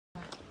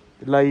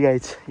ल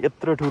गाइज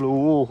यत्रो ठुलो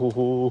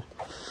ओहो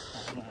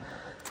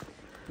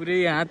पुरै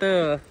यहाँ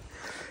त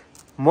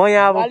म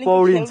यहाँ अब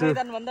पौडिन्छु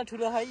मैदान भन्दा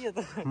ठुलो है यो त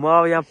म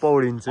अब यहाँ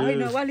पौडिन्छु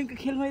हैन वालिङको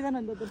खेल मैदान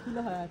भन्दा त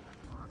ठुलो है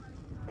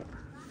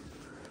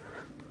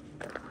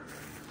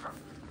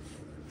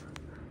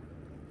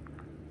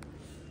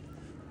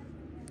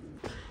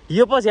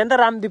यो पछि अन्त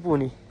रामदीप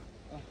हुने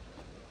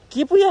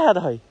के पुग्यो त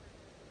खै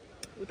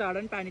उताबाट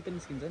पनि पानी त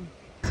निस्किन्छ नि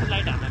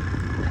लाइट हाल्नु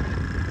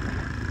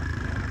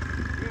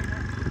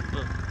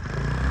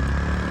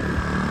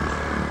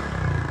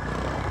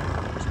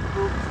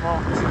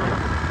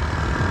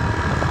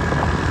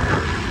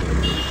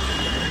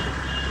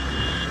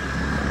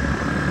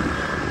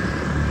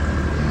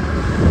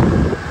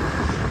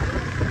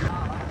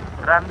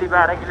रामदीप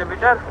 12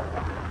 किलोमिटर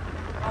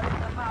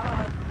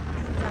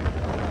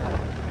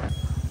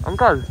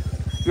अंकल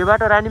यो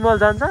बाटो रानीमहल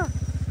जान्छ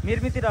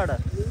मिर्मीतिरबाट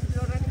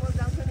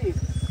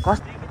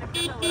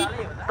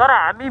तर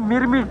हामी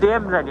मिर्मी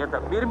ड्याम जाने अन्त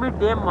मिर्मी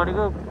ड्याम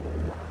भनेको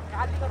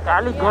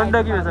काली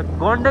गण्डकी भन्छ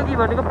गण्डकी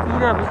भनेको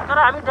पिना तर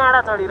हामी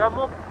डाँडा चढी र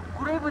म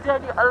पुरै बुझेँ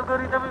नि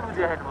अल्गोरिदमै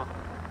बुझेँ छैन म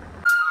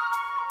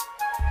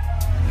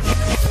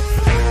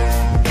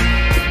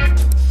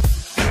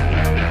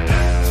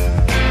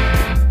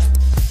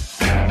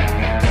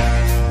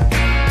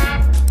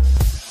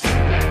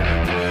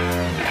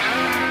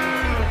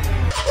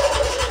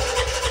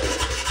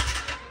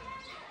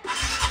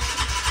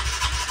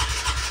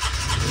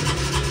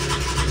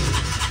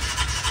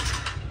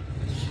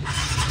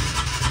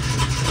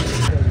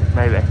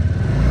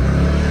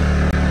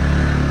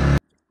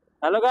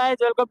hello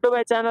guys welcome to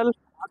my channel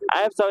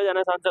IF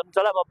सबैजना सन्चै हुन्छ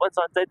होला म पनि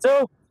सन्चै छु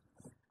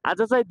आज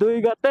चाहिँ 2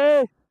 गते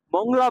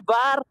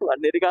मङ्गलबार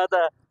भन्ने गएको त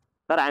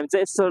तर हामी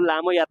चाहिँ यसो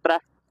लामो यात्रा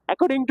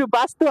एकोर्डिङ टु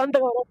वास्तु अन्त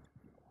गरौँ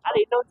आज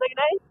हिँड्नु हुन्छ कि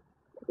नै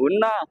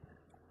हुन्न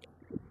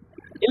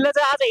यसले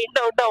चाहिँ आज हिँड्न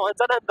हुन्छ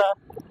भन्छ नि त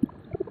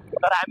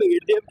तर हामी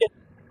हिँड्दियौँ के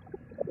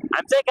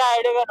हामी चाहिँ कहाँ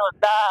हिँडेको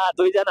भन्दा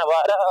 2 जना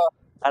भएर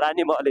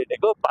रानीमहल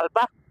हिँडेको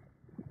Palpa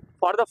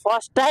for the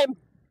first time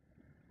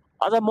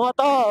अझ म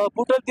त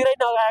बुटोलतिरै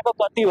नगएको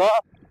कति भयो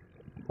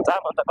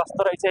जहाँ भन्दा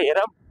कस्तो रहेछ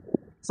हेरौँ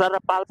सर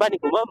पाल्पा नि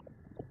घुमौँ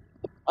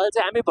अहिले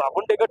चाहिँ हामी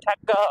भकुण्डेको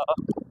ठ्याक्क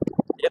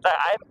यता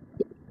आयौँ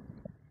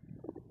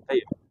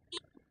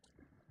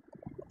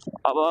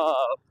अब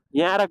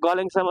यहाँ र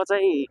गलेङसम्म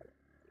चाहिँ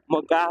म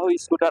गएको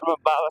स्कुटरमा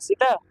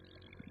बाबासित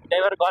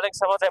त्यही भएर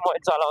गलेङसम्म चाहिँ म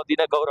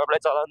चलाउँदिनँ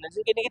गौरवलाई चलाउनु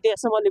दिन्छु किनकि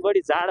त्यसमा अलि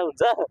बढी जाडो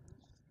हुन्छ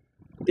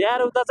त्यहाँ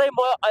उता चाहिँ म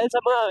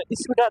अहिलेसम्म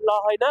स्कुटर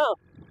लगेन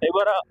त्यही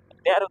भएर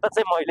त्यहाँ उता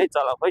चाहिँ मैले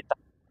चलाऊ है त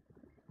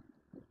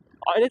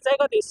अहिले चाहिँ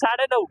कति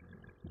 9:30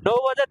 9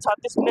 बजे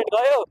 36 मिनट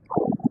गयो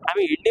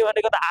हामी हिँड्ने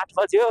भनेको त 8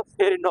 बज्यो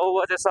फेरि 9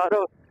 बजे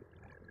सरो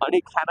अनि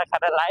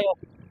खाना लायो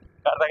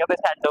गर्दा गर्दै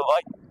ठ्यान्डो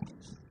भयो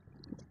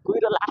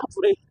कुहिरो लाग्यो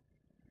पुरै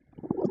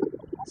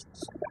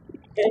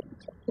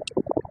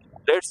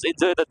let's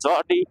enjoy the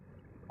journey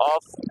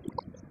of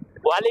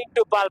Waling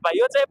to Palpa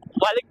यो चाहिँ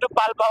वालिङ टु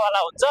पाल्पावाला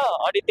हुन्छ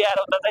अनि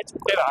त्यहाँ उता चाहिँ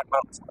छुट्टै भागमा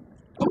हुन्छ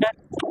okay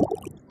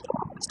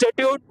stay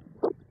tuned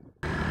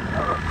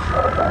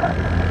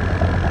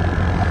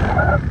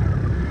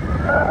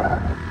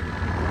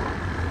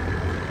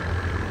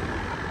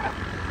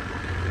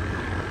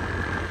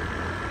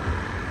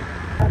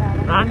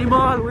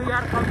Ranimahal, we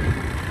are coming.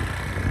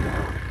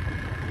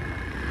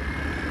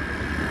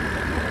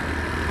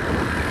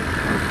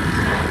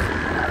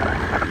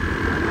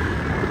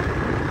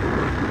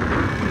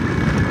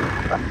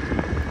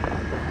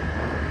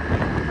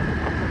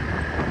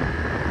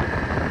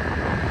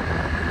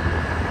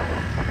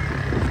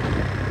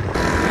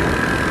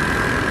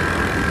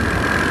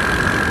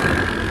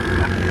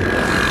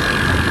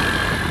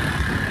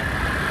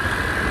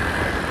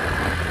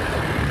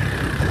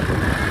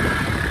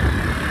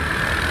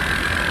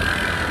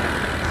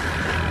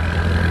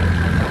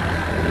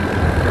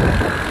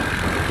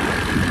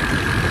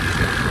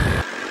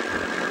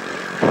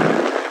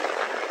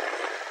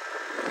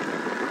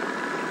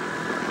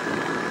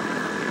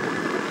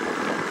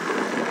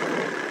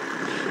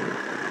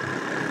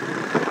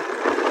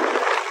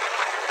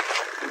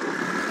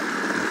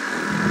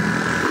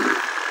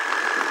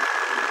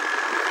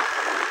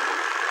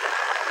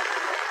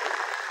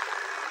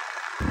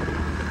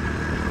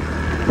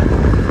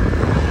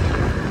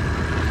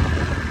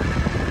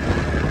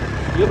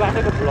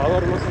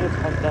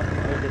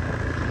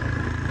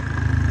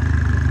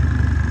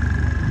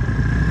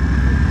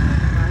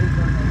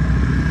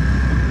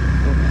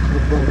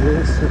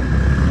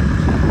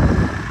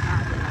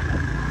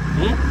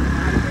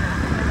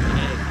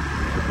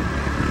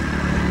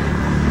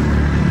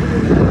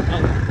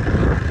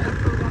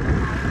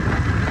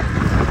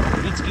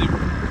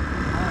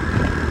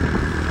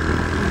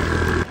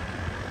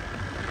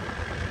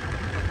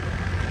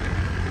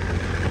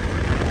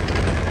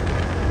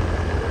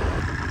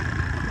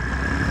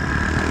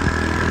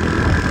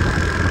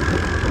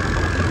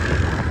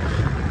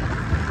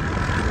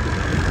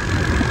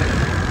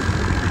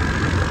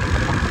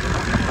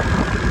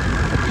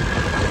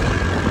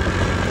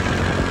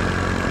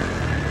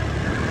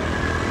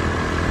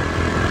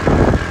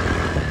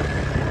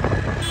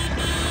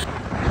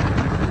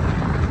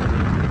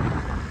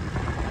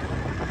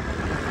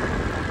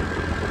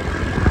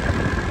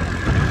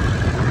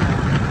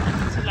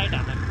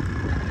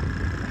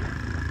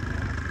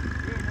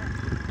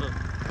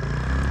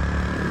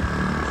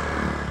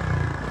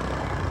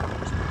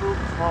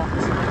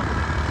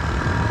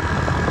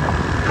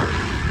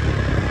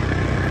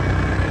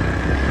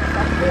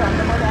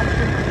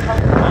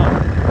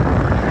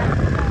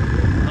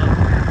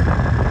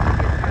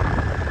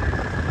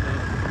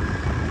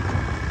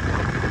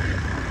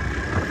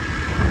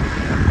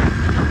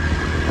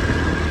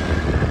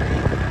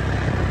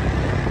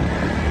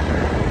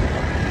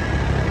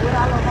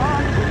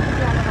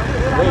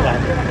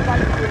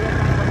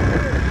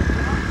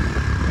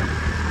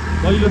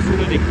 पहिलो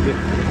सुरु देखियो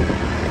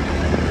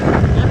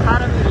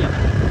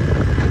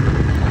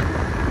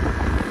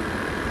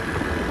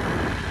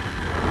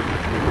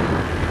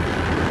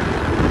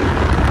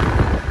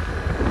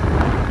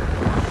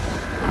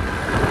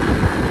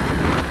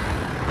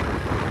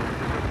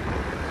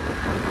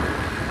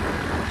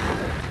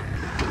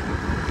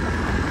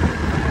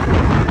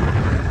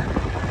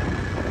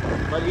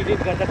मैले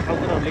एडिट गर्दा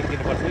ठाउँमा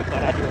लेखिदिनुपर्छ है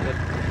कराली भनेर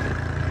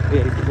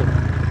हेरेको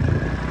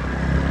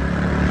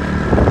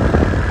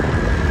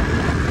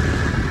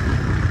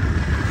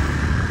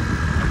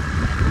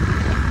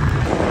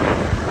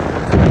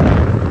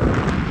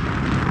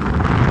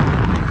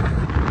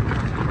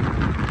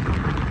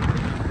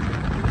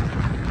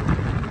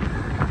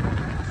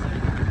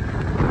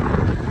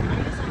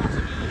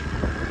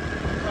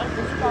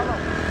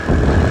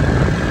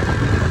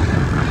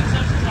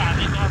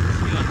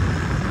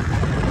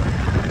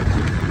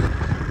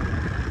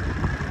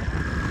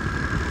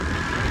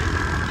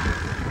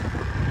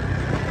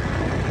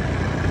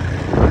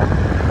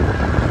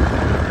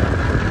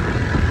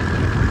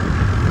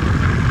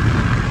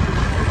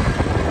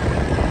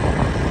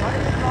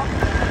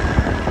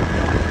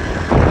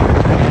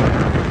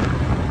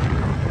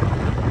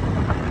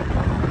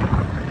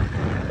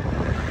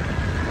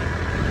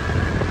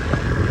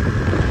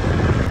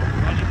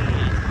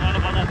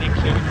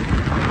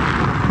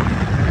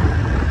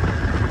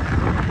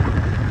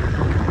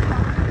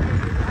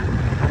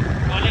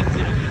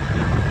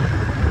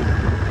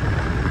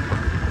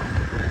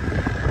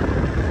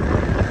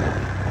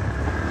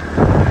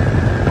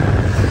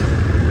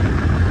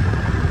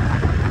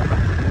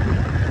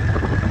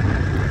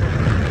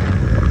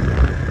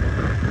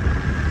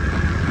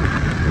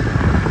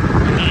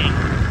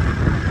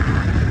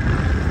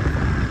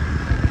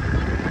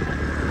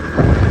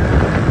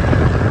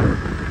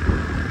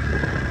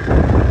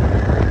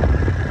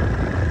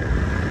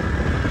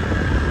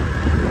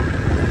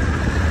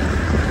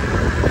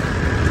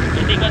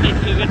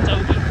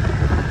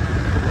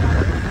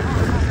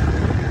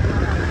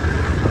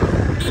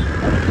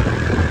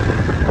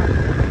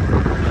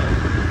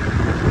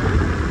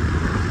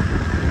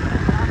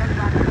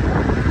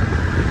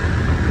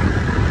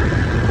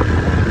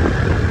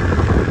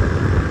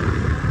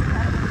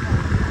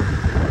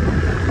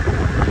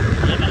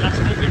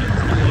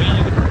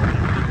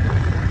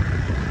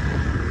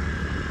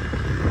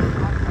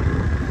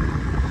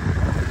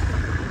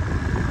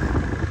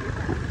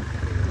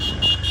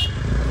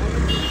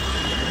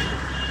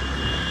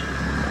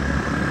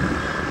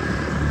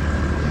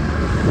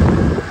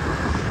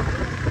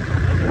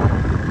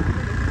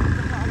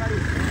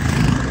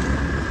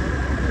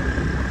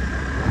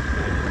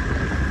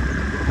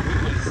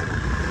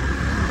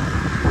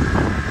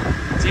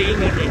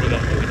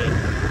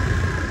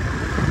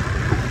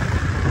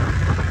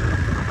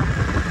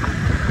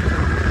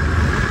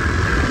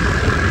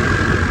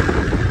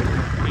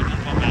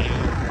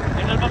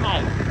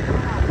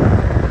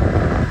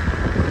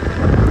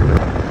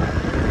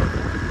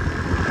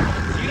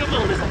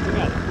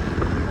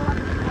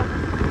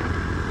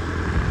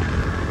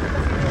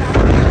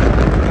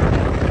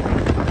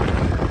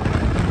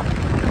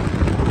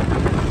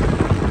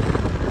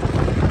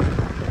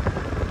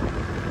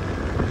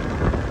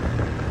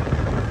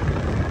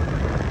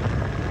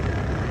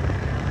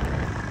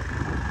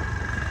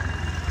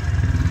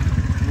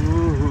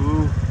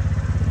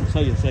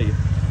सही हो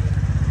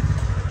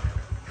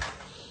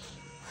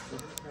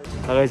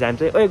अगाडि हामी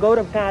चाहिँ ओए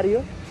गौरव कहाँ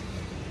आयो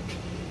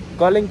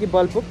गलेङ कि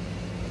बलपुक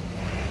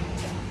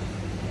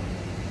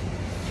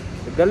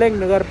गलेङ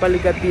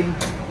नगरपालिका 3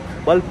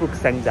 बलपुक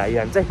स्याङ्जा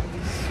हामी चाहिँ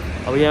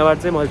अब यहाँबाट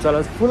चाहिँ मैले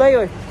चलाउँछु फुलै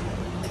हो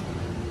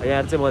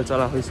यहाँ चाहिँ मैले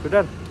चलाएको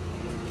स्कुटर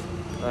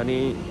अनि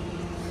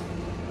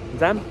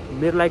जाम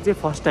मेरो लागि चाहिँ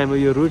फर्स्ट टाइम हो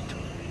यो रुट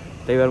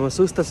त्यही भएर म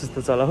सुस्त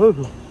चलाऊ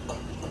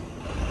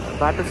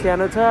बाटो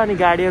सानो छ अनि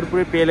गाडीहरू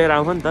पुरै पेलेर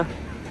आउँछ नि त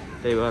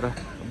त्यही भएर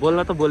बोल्न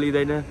त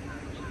बोलिँदैन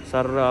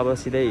सर अब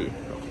सिधै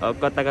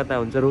कता कता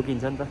हुन्छ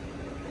रोकिन्छ नि त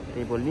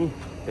त्यही बोल्ने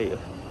त्यही हो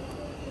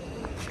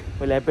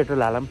पहिला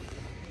पेट्रोल हालौँ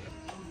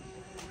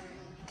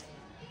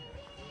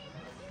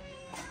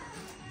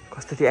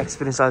कस्तो थियो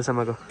एक्सपिरियन्स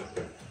अहिलेसम्मको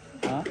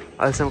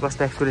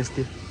कस्तो एक्सपिरियन्स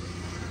थियो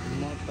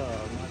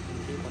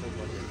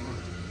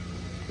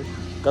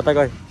कता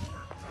गयो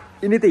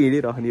यिनी त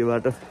हिँडिरहने यो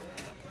बाटो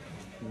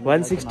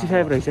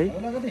 165 रहेछ है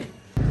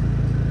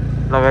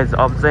लगाइ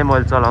अब चाहिँ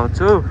मैले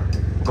चलाउँछु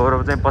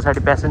गौरव चाहिँ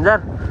पछाडि प्यासेन्जर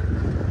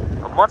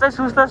म चाहिँ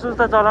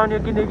सुस्त चलाउने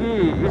किनकि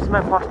इट्स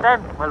माई फर्स्ट टाइम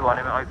मैले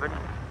भने अहिले पनि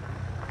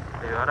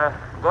त्यही भएर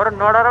गौरव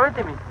नडर है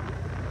तिमी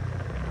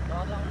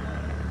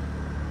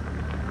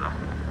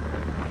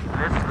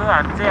लेट्स जस्तो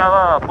हामी चाहिँ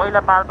अब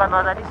पहिला पाल्पा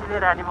नजानी सिधै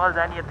रानीमहल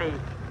जाने यतै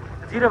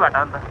जिरोबाट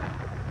अन्त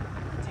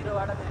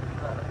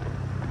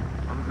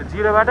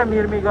जिरोबाट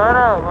मिर्मी गएर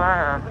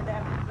वहाँ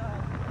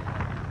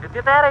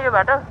त्यता आएर यो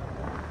बाटो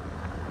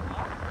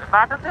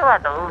त्यो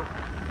बाटो हो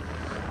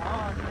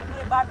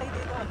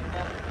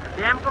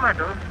ड्यामको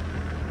बाटो हो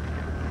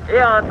ए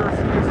अँ त्यो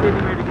सेनी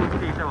मेडिकल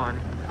त्यही त भयो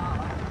नि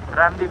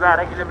रामदी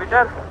 12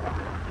 किलोमिटर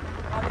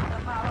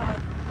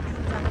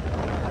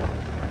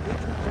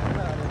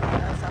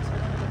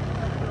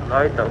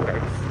है त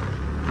गाइस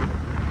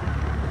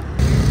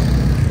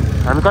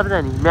हामी कता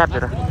जाने म्याप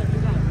हेर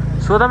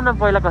सोधौँ न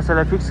पहिला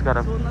कसैलाई फिक्स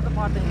गरौँ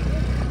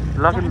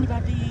लकिन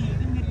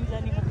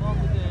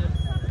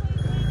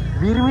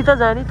मिर्मी त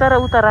जाने तर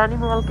उता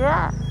रानीमहल क्या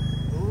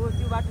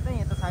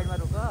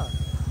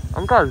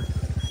अङ्कल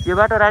यो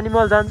बाटो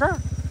रानीमहल जान्छ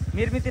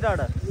मिर्मीतिरबाट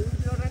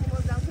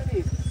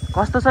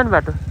कस्तो छ नि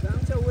बाटो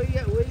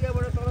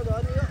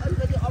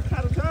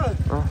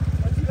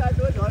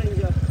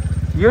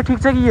यो ठिक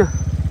छ कि यो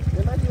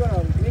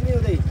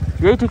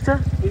यही ठिक छ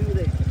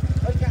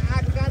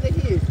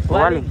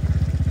वालिङ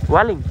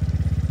वालिङ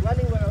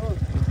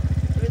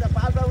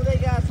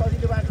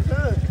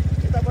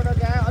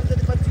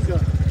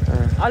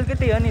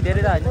अलिकति हो नि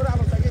धेरै त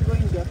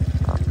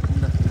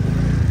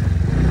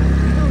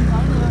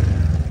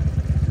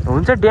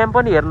हुन्छ ड्याम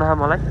पनि हेर्नु छ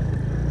मलाई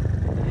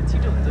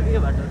छिटो हुन्छ कि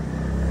यो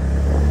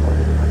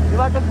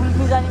बाटो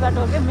गुल्मी जाने बाटो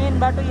हो कि मेन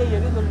बाटो यही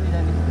हो कि गुल्मी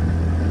जाने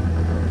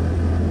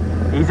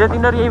हिजो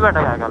तिनीहरू यही बाटो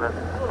गएको होला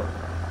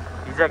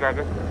हिजो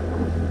गएकै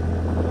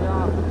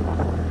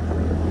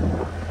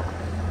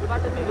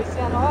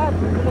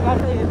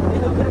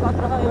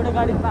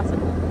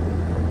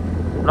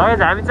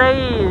लगेज हामी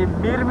चाहिँ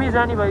मिर्मी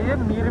जाने भयो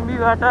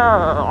मिर्मीबाट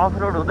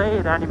अफरोड हुँदै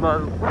रानीमहल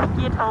कुनै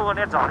के ठाउँ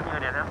भनेर झर्ने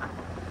भनेर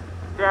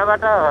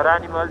त्यहाँबाट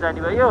रानीमहल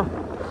जाने भयो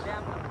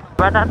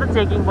बाटा त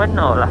चेकिङ पनि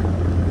नहोला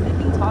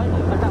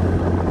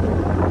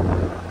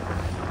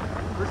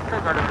कस्तो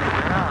गर्नु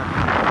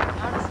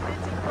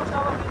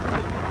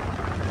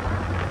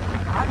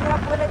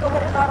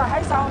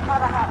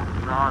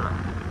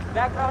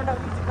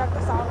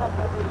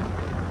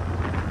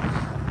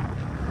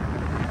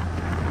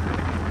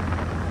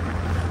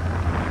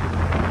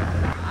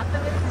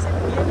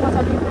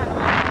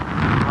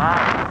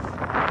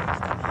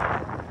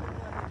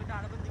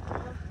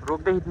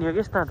रोक्दै हिँड्ने हो कि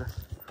यस्ता त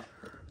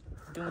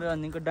डुङ्ग्रे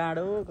भन्जिङको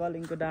डाँडो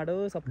कलिङको डाँडो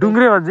सब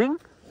डुङ्ग्रे भन्जिङ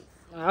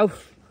आऊ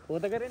हो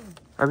त गरे नि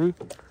अबि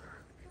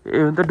ए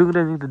हुन त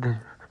डुङ्ग्रे भन्जिङ त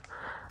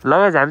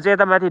लगेज हामी चाहिँ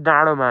यता माथि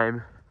डाँडोमा आयौँ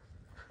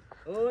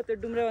हो त्यो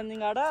डुङ्ग्रे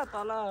भन्जिङबाट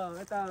तल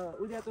यता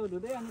उज्याचो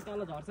हुँदै अनि तल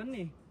झर्छन्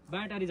नि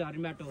बाटारी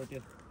झर्ने बाटो हो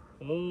त्यो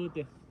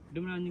त्यो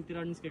डुङ्ग्रे भन्जिङतिर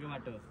निस्केको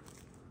बाटो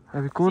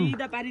अबि कुन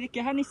सिधा पारी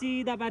के नि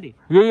सिधा पारी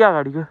यही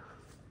अगाडिको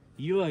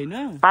यो हैन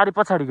पारी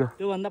पछाडिको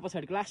त्यो भन्दा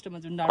पछाडिको लास्टमा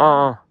जुन डाँडो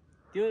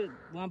त्यो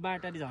वहाँ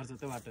बाटारी झर्छ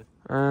त्यो बाटो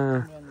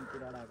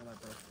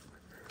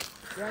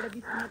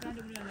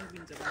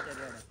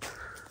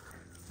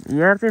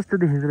यहाँ चाहिँ यस्तो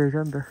देखिँदो रहेछ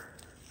नि त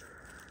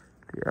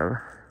अब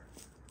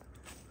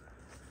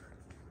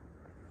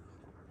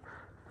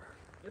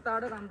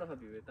यताबाट राम्रो छ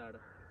भ्यू यताबाट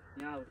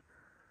यहाँ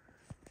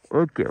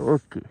ओके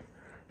ओके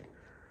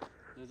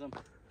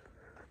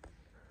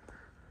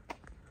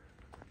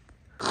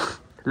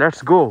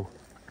लेट्स गो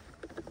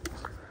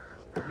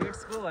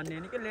भन्ने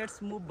नि के लेट्स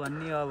मुभ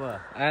भन्ने अब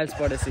आइएल्स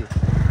पढेपछि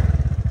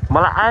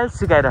मलाई आइएल्स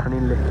सिकाइराख्ने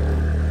यिनले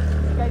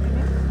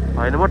सिकाइदिने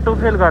होइन म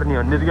टोफेल गर्ने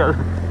हो नि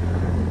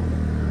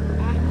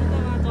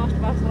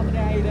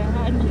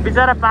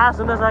बिचरा पास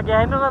हुन सके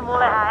होइन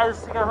मलाई आइएल्स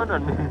सिकाउनु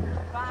भन्ने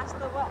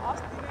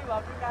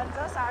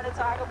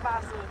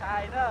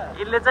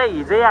यसले चाहिँ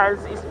हिजै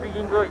आइएल्स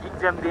स्पिकिङको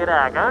इक्जाम दिएर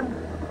आएको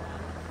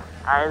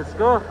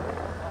आइएल्सको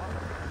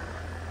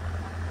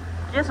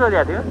के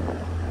सोधेको थियो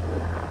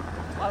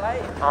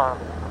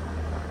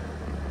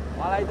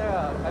मलाई त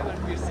खै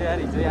पनि बिर्से यार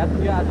हिजो याद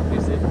थियो आज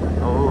बिर्से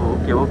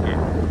ओके ओके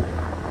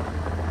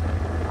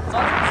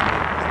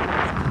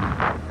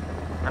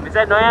हामी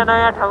चाहिँ नयाँ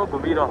नयाँ ठाउँ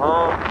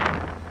घुमिरहँ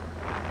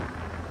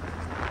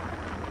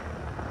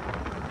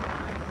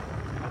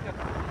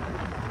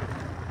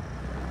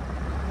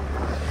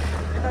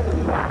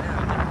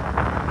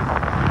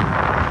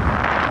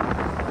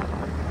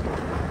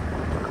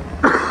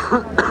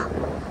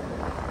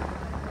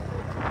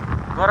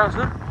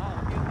गराउँछु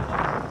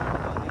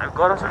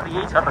गराउँछु त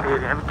यही छ त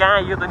फेरि हामी कहाँ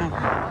यो त नि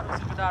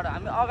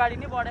हामी अगाडि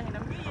नै बढेको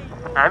छैनौँ कि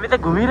हामी त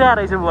घुमिरहेको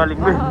रहेछौँ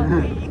वालिङमै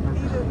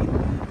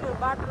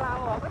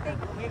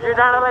यो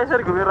डाँडालाई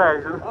यसरी घुमिरहेको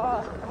छु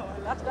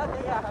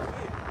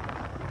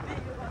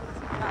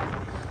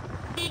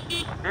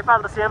नेपाल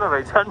त सानो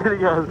रहेछ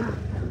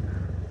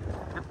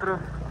त्यत्रो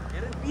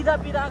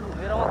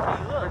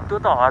त्यो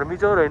त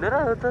हर्मिचौर होइन र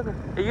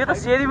यो त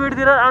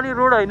सेरीबेडतिर आउने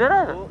रोड होइन र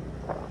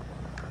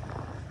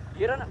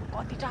हेर न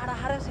कति टाढा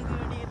आएर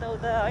सेरीबेडी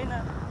यताउता होइन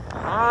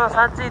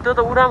साँच्चै त्यो त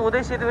उडाम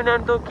हुँदै सेरीबेडी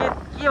अनि त्यो के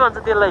भन्छ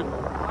त्यसलाई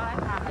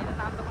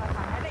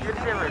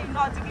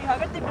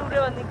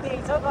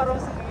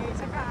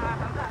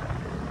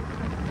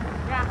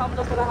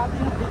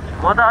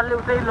म त अलि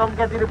उतै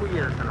लङ्कातिर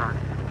पुगेर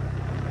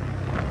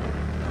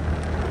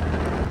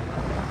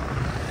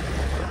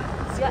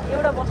यहाँ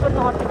एउटा बस पनि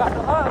नहट्ने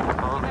बाटो छ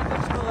यहाँको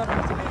स्लो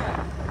गर्नुपर्छ कि यहाँ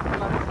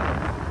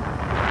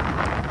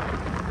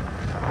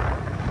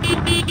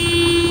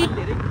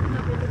धेरै किन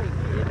पेले रहेछ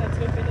यता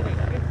छेउ पेले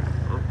रहेछ कि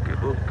ओके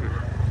ओके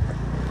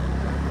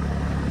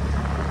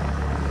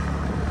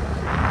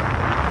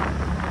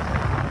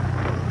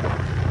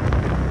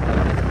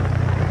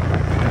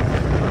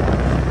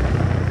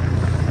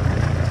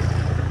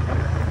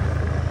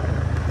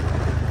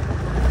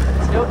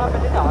छेउ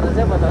नपेले त हराउँछ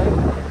भयो है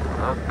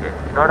ओके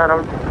डडा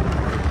राउन्ड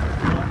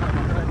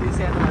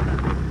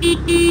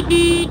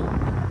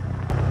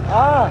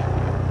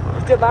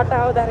हिजो बाटो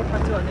आउँदाखेरि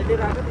खान्छु भन्ने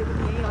लिएर आएको त्यो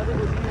पनि यहीँ अझै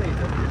बुझिनु रहेछ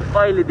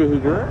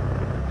कहिलेदेखिको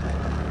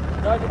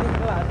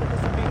जहिलेदेखिको हात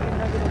त्यस्तो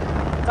बिग्रिन्न कि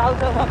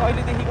चालचालमा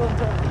कहिलेदेखिको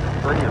हुन्छ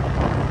हो नि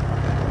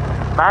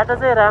बाटो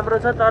चाहिँ राम्रो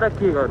छ तर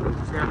के गर्नु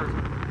सानो छ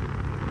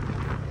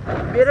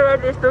मेरो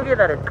गाडी यस्तो के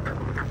तर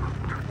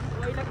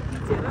पहिलाको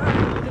खिचेर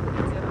अहिलेको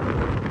खिचेर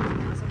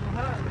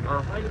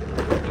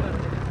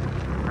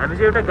हामी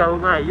चाहिँ एउटा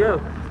गाउँमा आइयो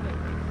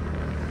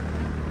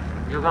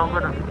यो गाउँको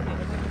न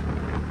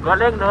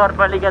गलेङ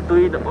नगरपालिका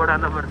 2 वडा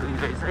नम्बर 2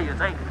 रहेछ यो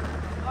चाहिँ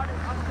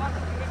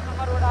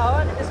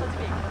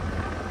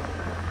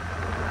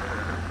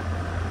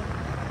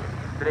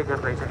ब्रेकर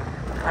रहेछ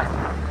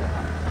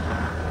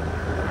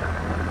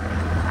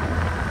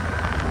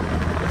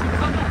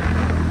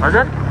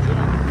हजुर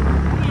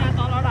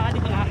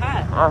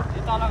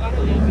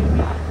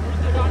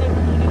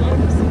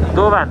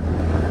दोभान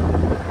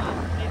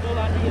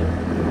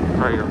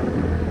यो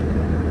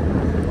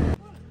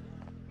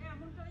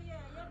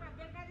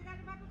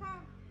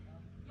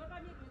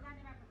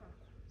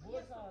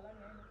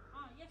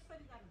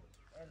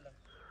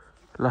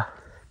ल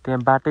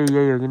त्यहाँ बाटै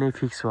यही हो कि नै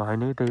फिक्स भयो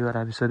होइन कि त्यही भएर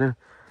हामी सोध्यौँ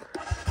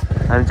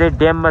हामी चाहिँ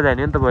ड्याममा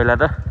जाने हो नि त पहिला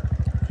त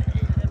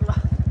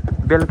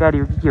बेलकारी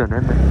हो कि के हुने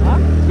नि त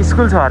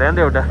स्कुल छ अरे नि त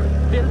एउटा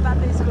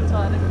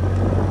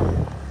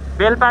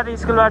बेलपाते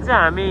स्कुलबाट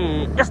चाहिँ हामी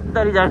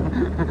यसरी जाने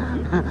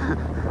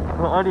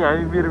अनि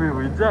हामी मिर्मी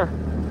भइन्छ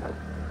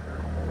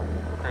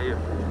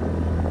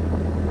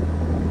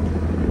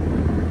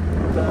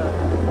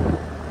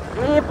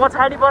ए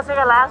पछाडि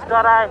बसेका लास्ट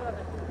डराए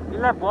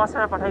यसलाई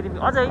बसमा पठाइदिनु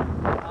अझै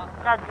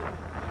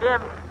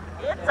ड्याम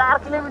 4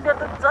 किलोमिटर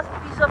त जस्ट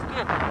पिस अफ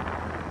के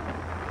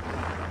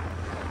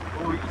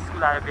ओ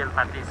स्कुल आयो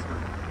बेलपाते स्कुल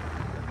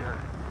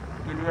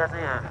किलिया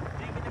चाहिँ यहाँ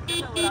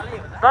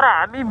तर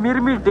हामी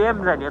मिर्मी ड्याम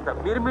जाने हो त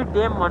मिर्मी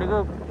ड्याम भनेको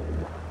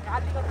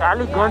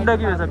काली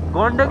गण्डकी भन्छ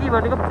गण्डकी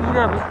भनेको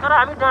पिना भन्छ तर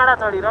हामी डाँडा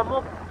चढेर म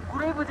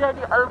पुरै बुझेँ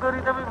नि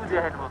अल्गोरिदमै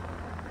बुझेँ छैन म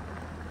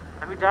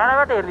हामी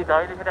डाँडाबाट हेर्ने त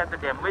होइन फेरि हामी त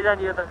ड्याममै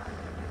जाने हो त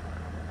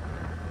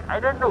I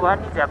don't know what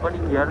is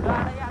happening here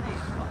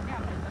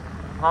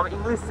अब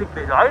इङ्ग्लिस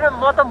सिक्दैछ होइन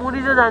म त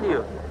मुनिजो जाने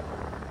हो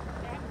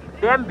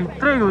ड्याम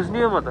भित्रै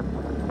घुस्ने हो म त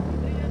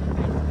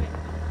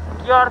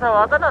के अर्थ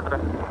भयो त नत्र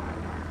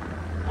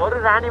बरु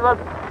रानीमहल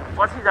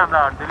पछि जाँदा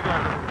हट्दैन कि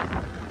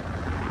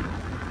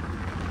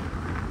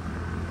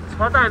छ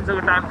त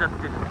हामीसँग टाइम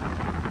जति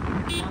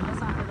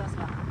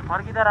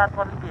फर्किँदा रात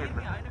पर्ने के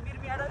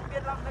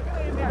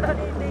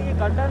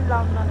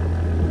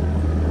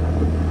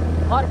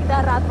फर्किँदा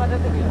रात पर्ने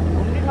त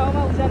घुम्ने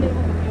ठाउँमा उज्यालो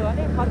घुम्यो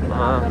भने फर्किँदा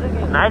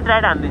नाइट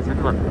राइड हान्दैछु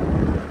नि म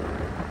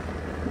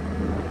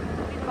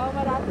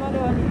ठाउँमा रात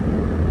पर्यो भने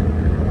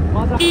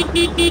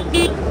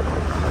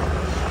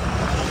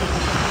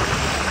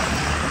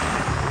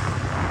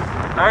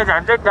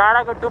हामी चाहिँ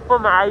डाँडाको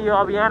टुप्पोमा आइयो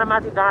अब यहाँ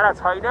माथि डाँडा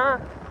छैन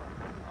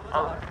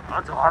अब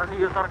झर्ने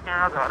यो तर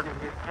कहाँ झर्ने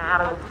फेरि कहाँ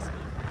र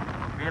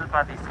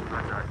बेलपाते स्कुलमा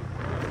झर्ने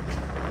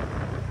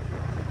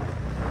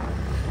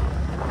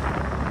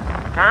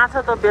कहाँ छ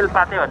त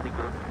बेलपाते भन्ने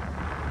कुरो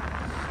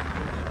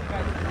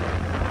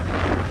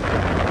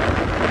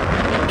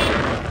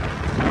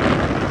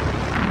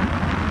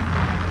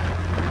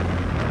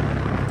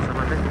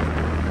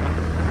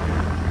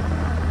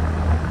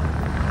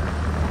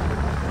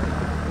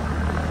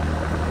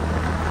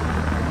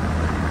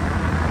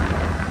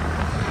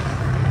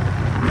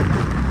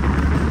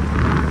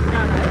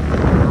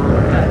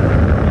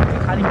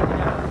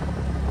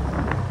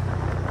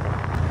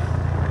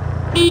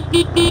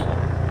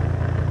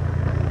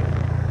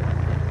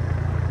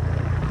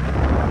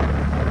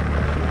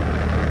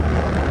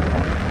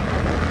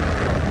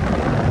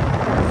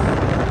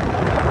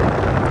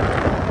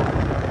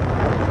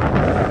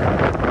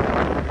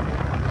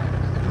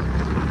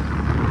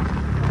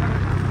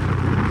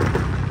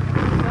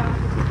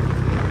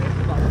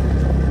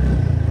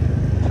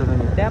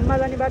ड्याममा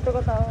जाने बाटो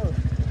कता हो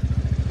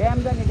ड्याम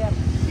जाने ड्याम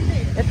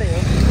यतै हो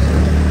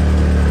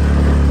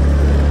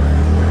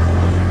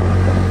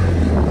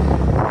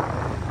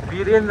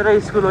वीरेन्द्र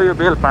स्कुल हो यो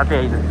बेलपाते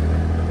होइन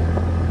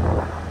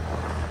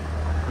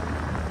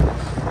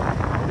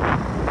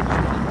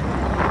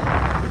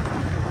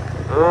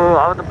हो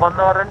अब त बन्द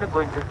गरेर नि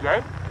गइन्छ कि है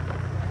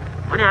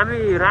अनि हामी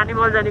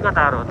रानीमहल जाने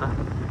कताहरू हो त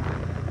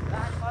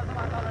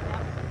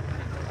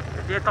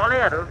त्यो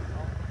तलैहरू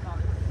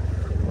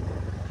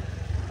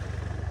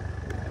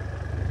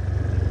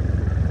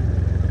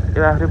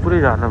यो आफै पुरै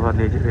झर्न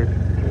पर्ने चाहिँ फेरि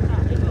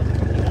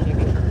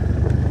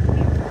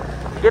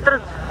यत्रो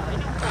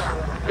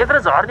यत्रो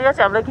झर्ने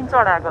चाहिँ हामीलाई किन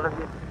चढाएको ल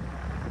त्यो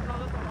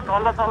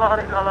तल तल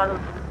अरे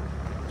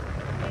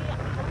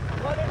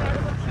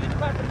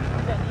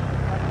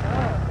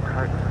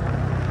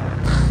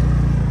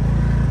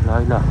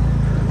ल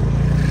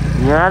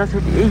यहाँ र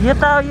छुट्टी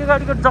यता यो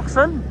गाडीको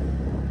जक्सन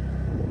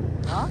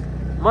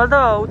मैले त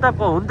उता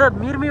हुन त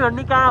मिर्मी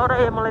भन्ने कहाँ हो र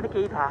मलाई त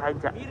केही थाहा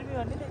छैन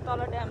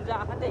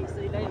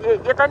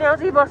यता नि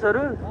आउँछ कि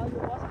बसहरू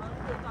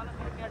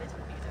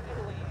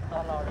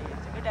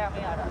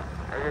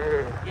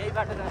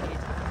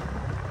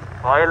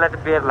यसलाई त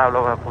बेर लाउलो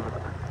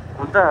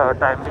हुन त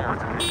टाइम नै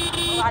आउँछ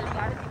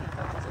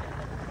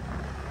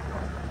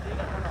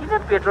किन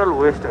पेट्रोल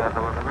वेस्ट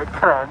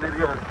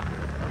गर्नु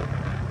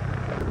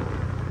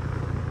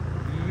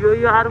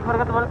यो आरु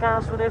फर्का त मैले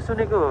कहाँ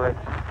सुनेको हो भाइ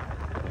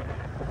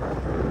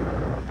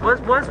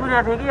मैले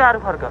सुनेको थिएँ कि आरु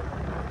फर्का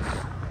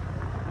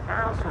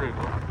कहाँ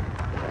सुनेको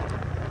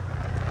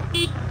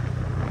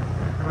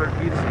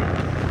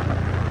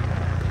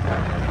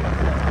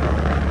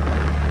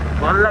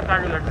बल्ल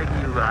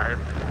कालीगण्डकी युवा आयो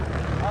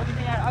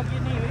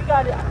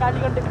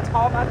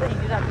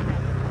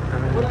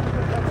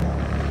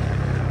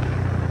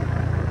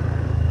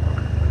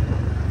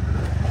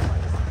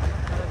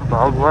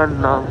भगवान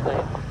नाम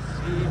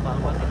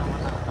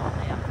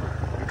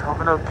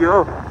ठाउँको नाम के हो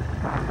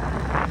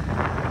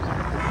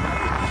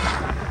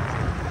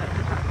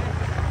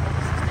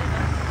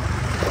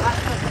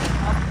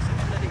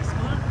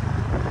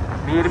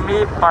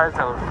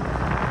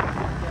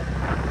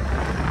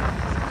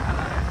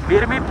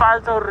मिर्मी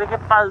पाल्चौर रे के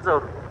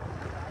पाल्चौर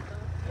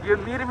यो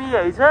मिर्मी है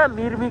छ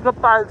मिर्मीको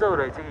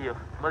पाल्चौर है कि यो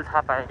मैले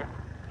थाहा पाएँ क्या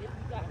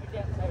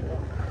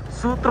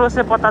सूत्रों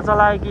से पता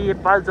चला है कि ये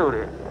पाल्चौर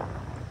है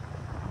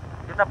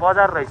यता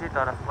बजार रहेछ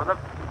तर मतलब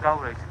गाउँ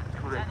रहेछ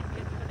ठुलै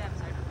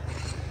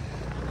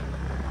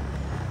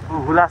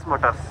हुलास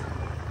मोटर्स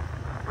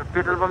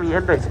पेट्रोल पम्प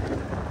यहाँ रहेछ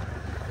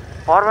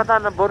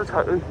पर्वतामा बरु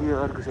छ यो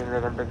अर्को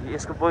गण्डकी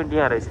यसको पोइन्ट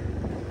यहाँ रहेछ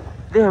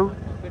देऊ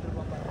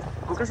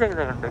कुकै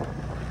गण्डकी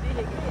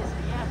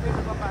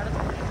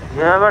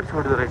यहाँबाट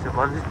छोड्दो रहेछ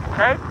भन्छु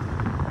साइड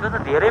त्यो त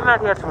धेरै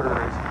माथि छोड्दो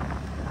रहेछ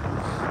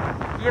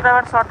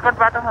यताबाट सर्टकट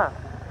बाटो छ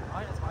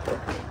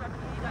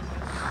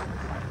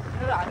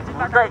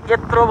त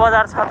यत्रो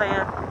बजार छ त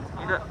यहाँ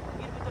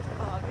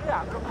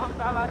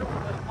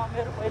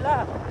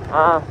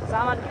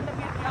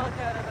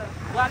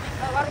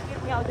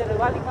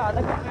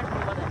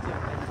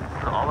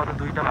अब त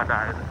दुईटा बाटो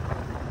आयो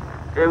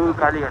त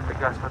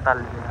कालीगण्डकी अस्पताल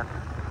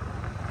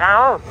कहाँ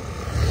हो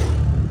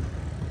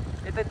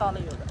यतै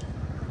तलै हो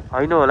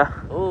होइन होला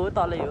हो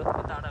तलै हो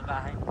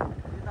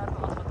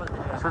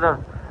सुधार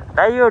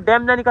दाइ यो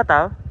ड्याम जाने कता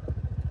हो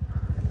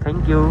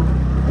थ्याङ्क यू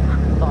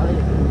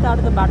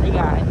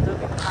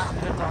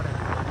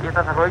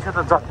यता त रहेछ त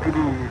जति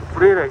नि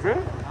पुरै रहेछ है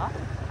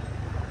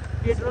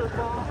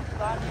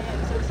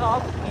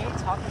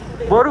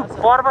बरु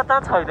पर्वत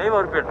छैन है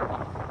बरु पेट्रोल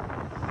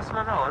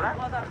उसमा न होला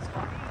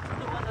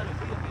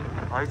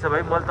हैछ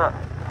भाइ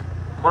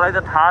मलाई त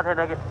थाहा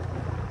छैन कि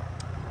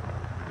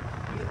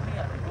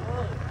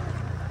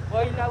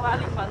पहिला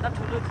वालिङ भन्दा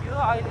ठुलो थियो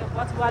अहिले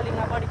पछि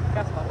वालिङमा बढी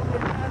विकास भएको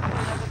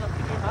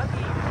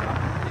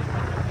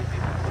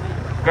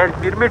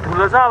मिर्मी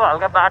ठुलो छ अब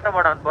हल्का बाटो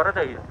बढाउनु पर्यो त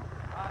यो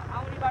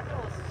आउने बाटो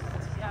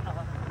सानो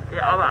हो ए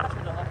अब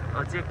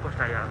चेक पोस्ट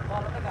आयो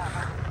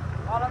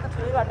तल त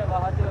ठुलै बाटो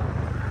भयो त्यो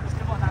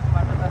उसले बनाएको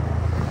बाटो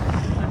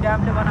त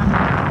ड्यामले बनाएको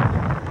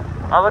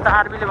अब त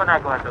आर्मीले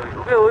बनाएको बाटो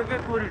हो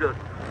कि कोरिडोर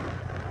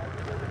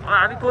अब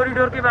हामी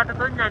कोरिडोरकै बाटो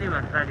त नि जाने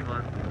भन्छ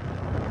रानीमहल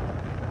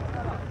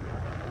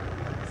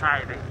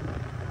सायदै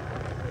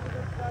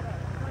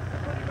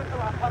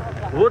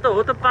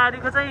हो त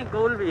पारीको चाहिँ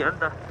गौलभी हो नि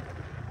त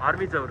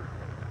हर्मी चौर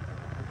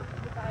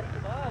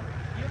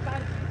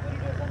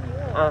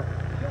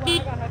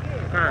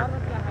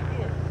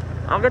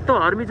अघि त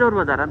हर्मी चौर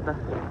बजार नि त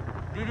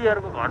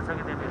दिदीहरूको घर छ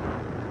कि त्यहाँ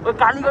ओ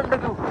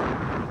कालीगण्डकी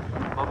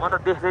म त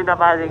देख्दै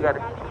नपाएँ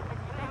गरेँ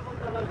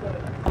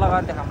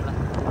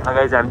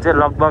अगाडि हामी चाहिँ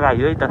लगभग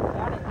आयो है त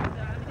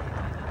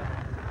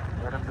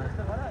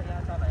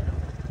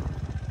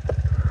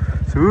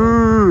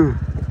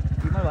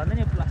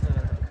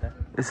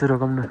यसो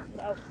रकम न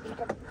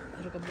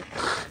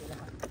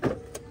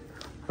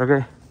ओके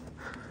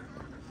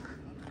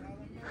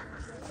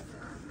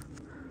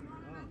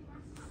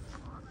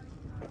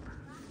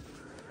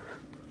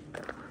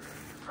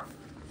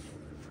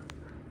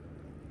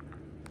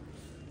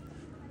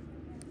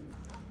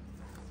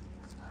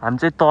हामी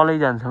चाहिँ तलै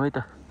जान्छौँ है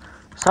त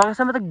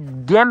सकेसम्म त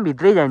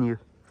ड्यामभित्रै जाने हो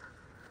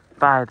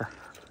पाए त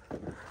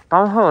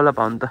पाउँछ होला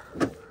पाउनु त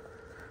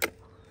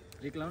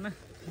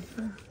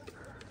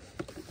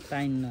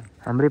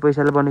हाम्रै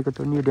पैसाले बनेको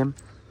त नि ड्याम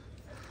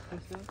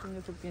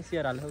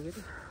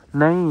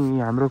नै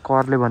हाम्रो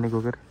करले बनेको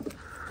के अरे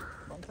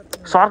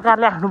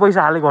सरकारले आफ्नो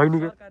पैसा हालेको होइन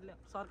कि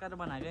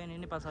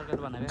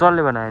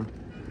जसले बनायो नि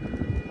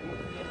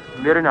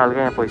मेरो नि हल्का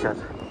यहाँ पैसा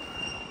छ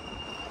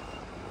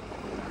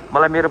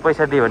मलाई मेरो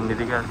पैसा दियो भन्ने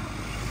थियो क्या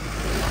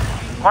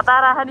कता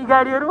राख्ने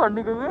गाडीहरू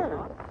भन्नेको के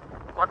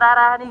कता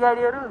राख्ने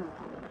गाडीहरू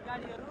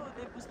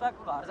त्यही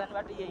पुष्पाको घर जाने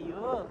बाटो यही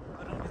हो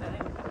गुरुङको जाने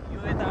यो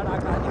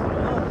यताबाट आएको आधी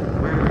ठुलो हो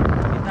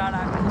यताबाट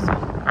आएको यसो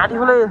आधी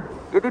ठुलो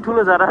यति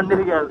ठुलो झरा हान्ने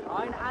क्या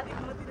होइन आधी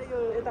ठुलोतिर यो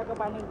यताको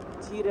पानी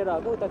छिरेर हो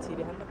उता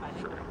छिरे खान्छ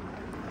पानी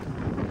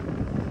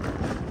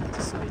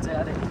त्यसो चाहिँ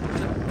अरे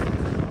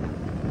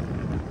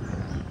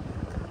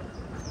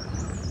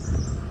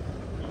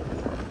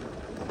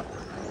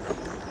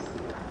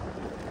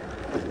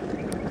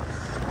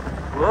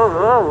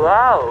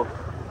वाउ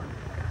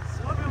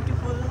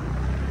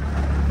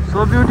सो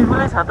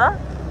ब्युटिफुलै छ त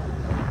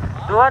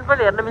दोकान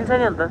पनि हेर्न मिल्छ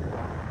नि अन्त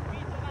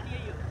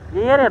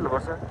यही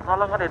हेर्नुपर्छ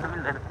तल गएर हेर्नु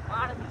मिल्दैन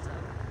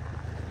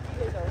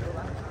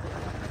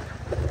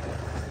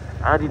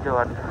आधी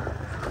दोकान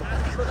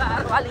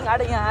वालिङ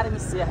आएर यहाँ आएर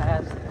मिस्छ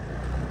यार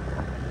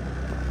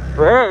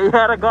ए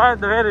यहाँ गयो त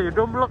फेरि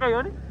डोम्लोकै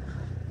हो नि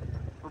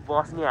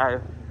बस्ने आयो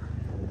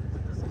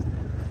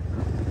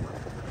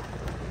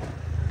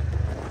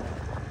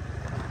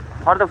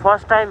for the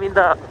first time in the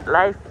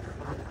life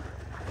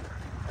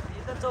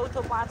यो त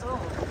चौथो पाँचौँ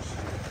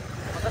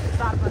मतलब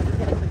 4-5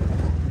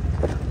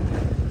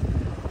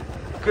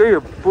 के यो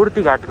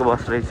पूर्ति घाटको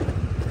बस रहेछ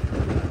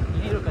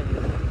यहीँ रोकाइदियो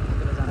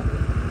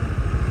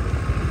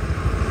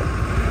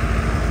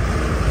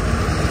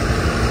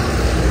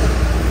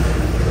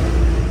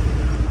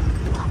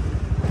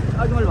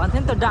अघि मैले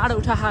भन्थेँ नि त डाँडो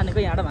उठा खानेको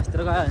यहाँबाट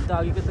भाँचेर गयो भने त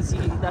अघिको त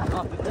सिधा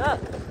नपुग्छ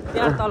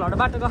त्यहाँ तलबाट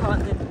बाटो गयो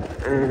भन्थेँ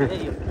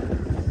यही हो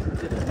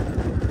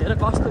हेर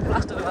कस्तो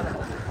प्लास्टर गरेर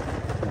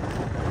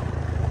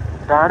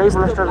डाँडै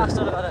प्लास्टर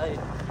गरेर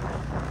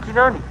किन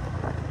नि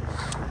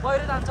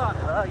पहिरो जान्छ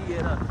भनेर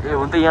हेर ए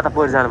हुन त यहाँ त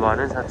पहिरो जानु भएन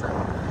नि साँच्चै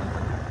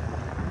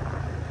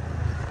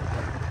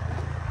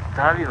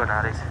दामी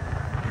बनाएर रहेछ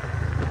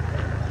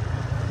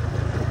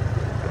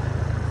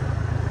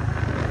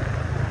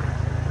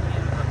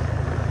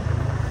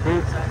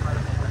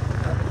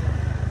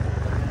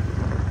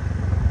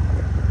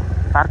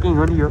पार्किङ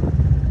हो नि यो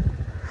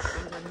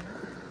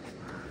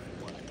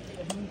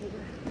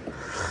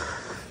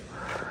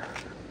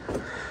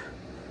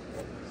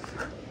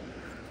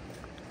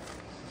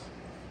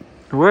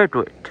वेट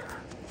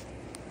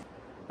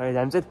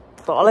हामी चाहिँ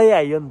तलै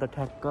आइयो नि त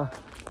ठ्याक्क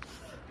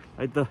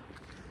है त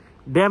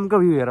ड्यामको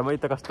भ्यू हेर मैले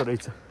त कस्तो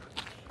रहेछ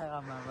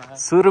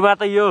सुरुमा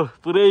त यो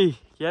पुरै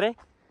के अरे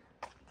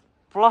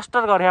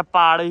प्लास्टर गरे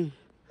पाहाडै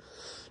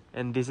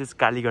एन्ड दिस इज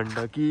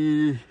कालीगण्डकी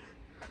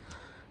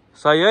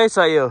सही है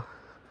सही हो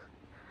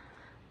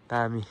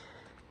दामी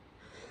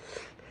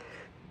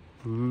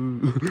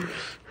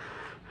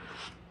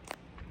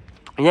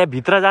यहाँ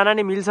भित्र जान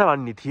नि मिल्छ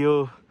भन्ने थियो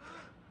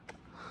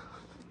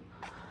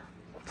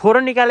फोरो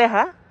निकाले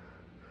हा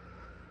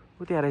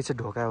उ त्यहाँ रहेछ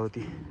ढोका हो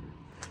ती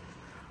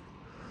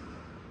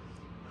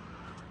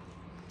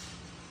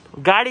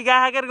गाडी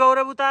गाएर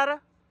गौरव उतार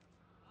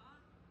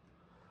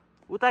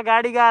उता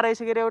गाडी गा रहेछ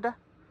के अरे एउटा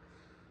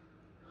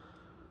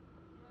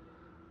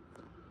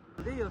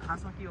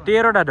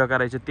 13वटा ढोका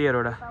रहेछ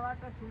 13वटा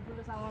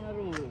ठुल्ठुलो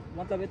सामानहरू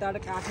मतलब यताबाट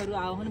काठहरू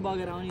आयो भने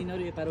बगेर आउने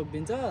यिनीहरू यता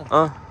रोकिदिन्छ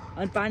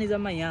अनि पानी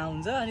जम्मा यहाँ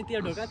हुन्छ अनि त्यो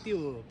ढोका त्यो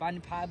हो पानी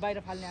बाहिर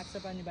फाल्ने आएको छ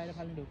पानी बाहिर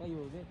फाल्ने ढोका यो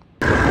हो के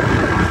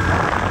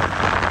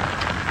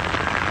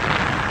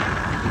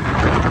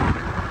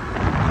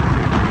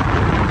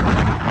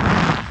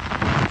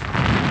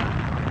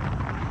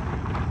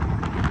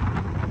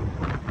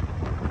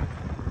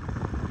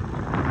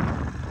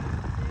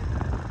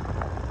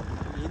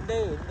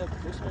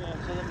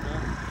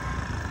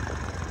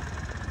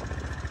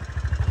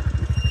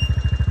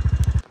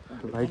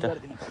भाइ त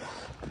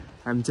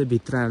हामी चाहिँ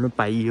भित्र हाल्नु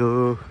पाइयो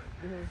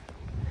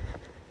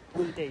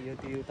पुल त्यही हो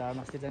त्यो उता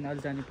मास्टर जाने अलि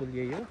जाने पुल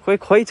यही हो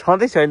खोइ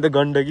छँदै छैन त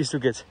गण्डकी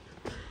सुकेछ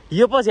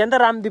यो पछि हेर्नु त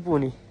रामदीप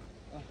हुने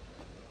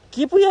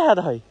के पुग्यो त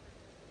खै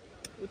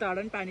उताबाट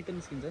पनि पानी त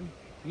निस्किन्छ नि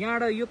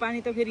यहाँबाट यो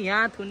पानी त फेरि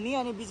यहाँ थुन्ने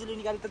अनि बिजुली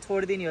निकाले त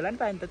छोडिदिने होला नि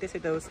पानी त त्यसै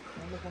त होस्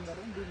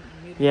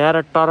यहाँ र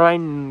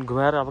टर्बाइन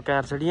घुमाएर अब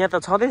कार छ यहाँ त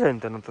छँदै छैन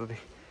त नत्र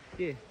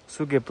के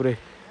सुके पुरै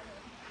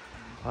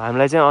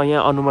हामीलाई चाहिँ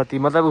यहाँ अनुमति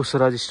मतलब उस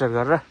रजिस्टर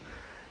गरेर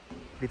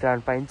भित्र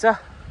आउनु पाइन्छ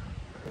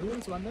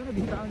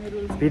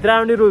भित्र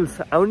आउने रुल्स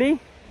आउने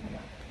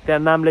त्यहाँ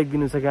नाम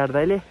लेखिदिनु छ गार्ड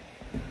दाइले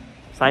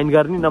साइन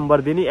गर्ने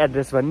नम्बर दिने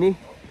एड्रेस भन्ने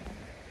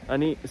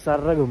अनि सर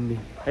र घुम्ने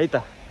है त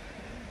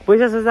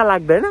पैसा सैसा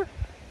लाग्दैन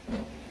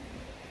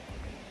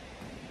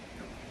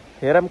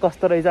हेरौँ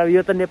कस्तो रहेछ अब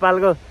यो त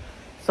नेपालको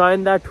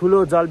सबैभन्दा ठुलो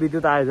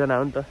जलविद्युत आयोजना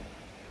हो नि त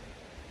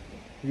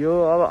यो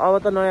अब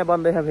त नयाँ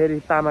बन्दैछ फेरि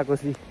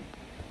तामाकोसी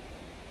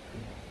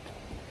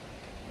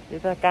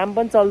यता काम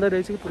पनि चल्दै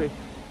रहेछ कि पुरै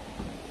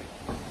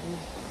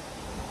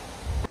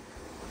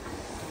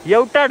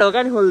एउटा ढोका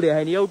नि खोलिदियो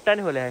नि एउटा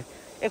नि खोले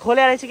ए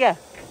खोल्या रहेछ क्या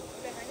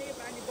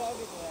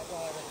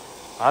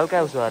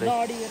हल्का उसो अरे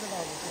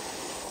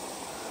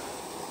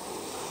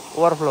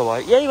ओभरफ्लो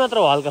भयो यही मात्र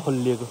हो हल्का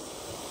खोलिएको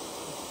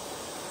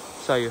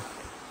सही हो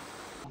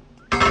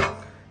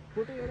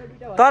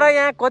तर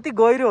यहाँ कति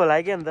गहिरो होला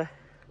कि अन्त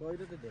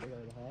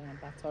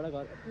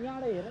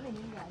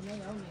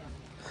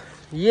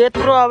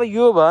यत्रो अब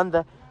यो भयो नि त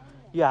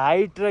यो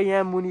हाइट र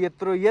यहाँ मुनि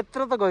यत्रो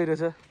त गहिरो छ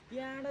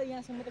त्यहाँबाट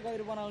यहाँसम्म त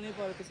गहिरो बनाउनै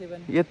पर्यो त्यसै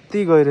पनि यति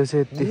गहिरो छ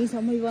यति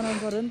यहीँसम्मै बनाउनु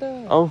पर्यो नि त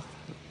औ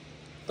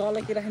तल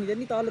के राखिन्छ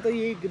नि तल त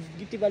यही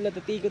गिट्टी बाल्यो त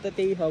त्यहीको त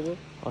त्यही हो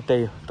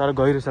त्यही हो तर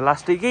गहिरो छ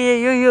लास्टै के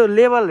यो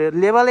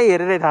लेभलै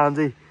हेरेरै थाहा हुन्छ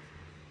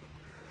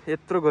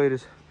यत्रो गहिरो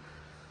छ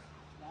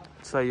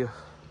सही हो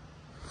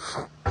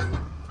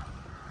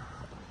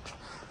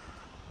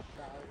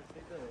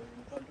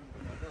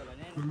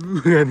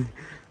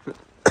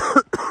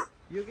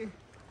यो के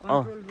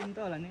कन्ट्रोल रुम त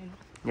होला नि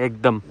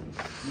एकदम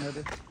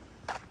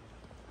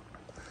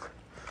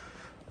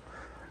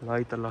ल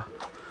है त ल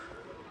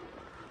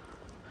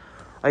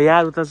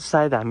यहाँ उता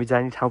सायद हामी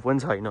जाने ठाउँ पनि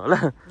छैन होला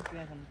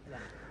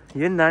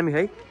यो नि दामी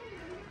है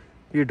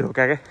यो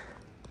ढोका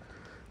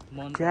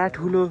क्या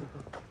ठुलो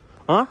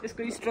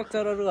यसको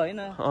स्ट्रक्चरहरु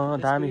हैन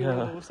दामी छ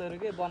उसहरु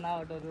के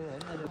बनावटहरु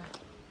हैन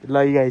ल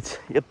गाइस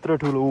यत्रो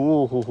ठुलो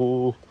ओहो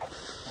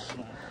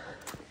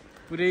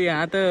पुरै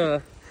यहाँ त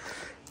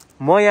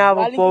म यहाँ अब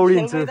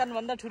पौडिन्छु मैदान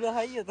भन्दा ठुलो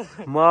है यो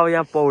त म अब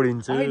यहाँ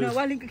पौडिन्छु हैन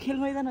वालिङको खेल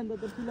मैदान भन्दा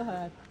त ठुलो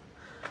है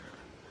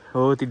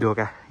हो ती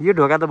ढोका यो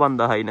ढोका त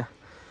बन्द हैन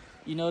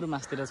इनहरु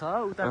मास्तिर छ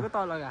उताको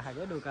तल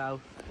गाखेको ढोका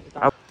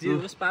अब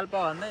जिरोस पाल्पा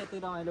भन्दा यतै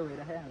रमाइलो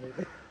भइराखे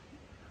हाम्रो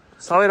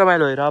सबै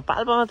रमाइलो भएर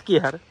पाल्पामा त के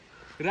यार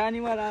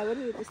रानीमा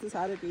राबरी त्यस्तो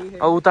साह्रो केही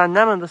छैन अब उता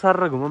जाम न त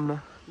सर घुमौँ न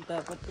उता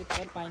प्रत्येक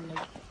घर पाइन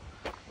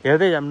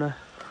हेर्दै जाम न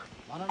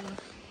भन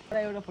न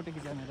एउटा फोटो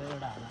खिचाउने र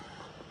एउटा हाल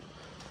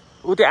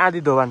उतै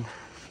आधी दोभान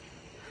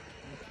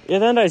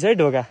यता नि रहेछ है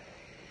ढोका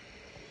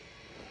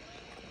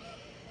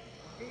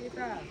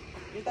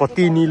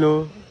कति निलो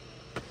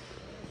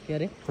के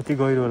अरे कति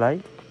गहिरो होला है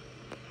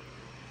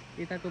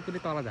यताको पुरै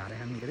तल झारे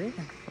हामी रे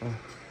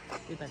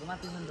यताको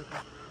माथि ढोका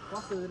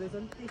कस्तो हुँदो रहेछ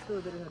नि त्यस्तो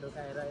हुँदो रहेछ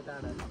ढोका हेर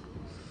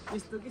यताबाट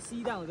यस्तो कि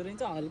सिधा हुँदो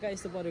रहेछ हल्का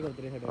यस्तो परेको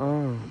हुँदो रहेछ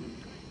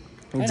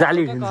ढोका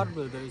जाली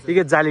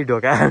के जाली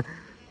ढोका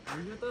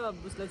यो त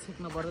उसलाई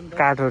छेक्न पर्यो नि त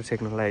काठहरू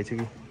छेक्नु लागेको छ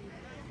कि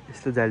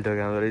यस्तो जाली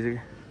ढोका हुँदो रहेछ कि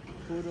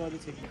फोरहरु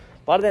छेक्न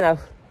पर्दैन अब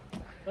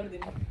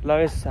ल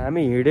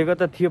हामी हिँडेको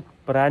त थियो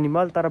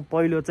रानीमहल तर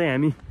पहिलो चाहिँ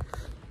हामी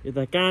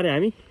यता कहाँ अरे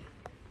हामी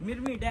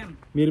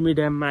मिर्मी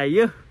ड्याममा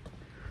आइयो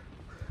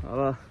अब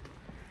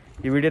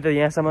यो भिडियो त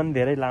यहाँसम्म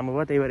धेरै लामो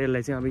भयो त्यही भएर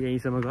यसलाई चाहिँ अब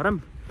यहीँसम्म गरौँ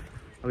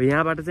अब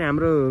यहाँबाट चाहिँ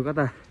हाम्रो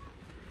कता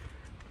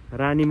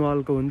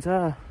रानीमहलको हुन्छ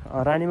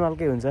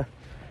रानीमहलकै हुन्छ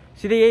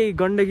सिधै यही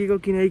गण्डकीको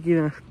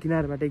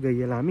किनारबाटै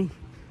गइएला हामी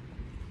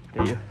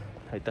त्यही हो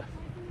है त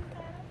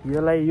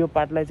यो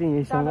पार्टलाई चाहिँ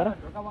यहीँसम्म गरौँ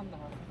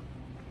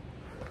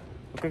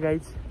okay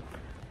guys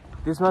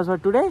this was for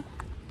today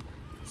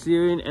C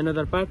you in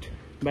another part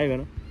by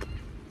भनौँ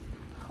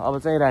अब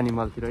चाहिँ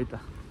रानीमहलतिर है त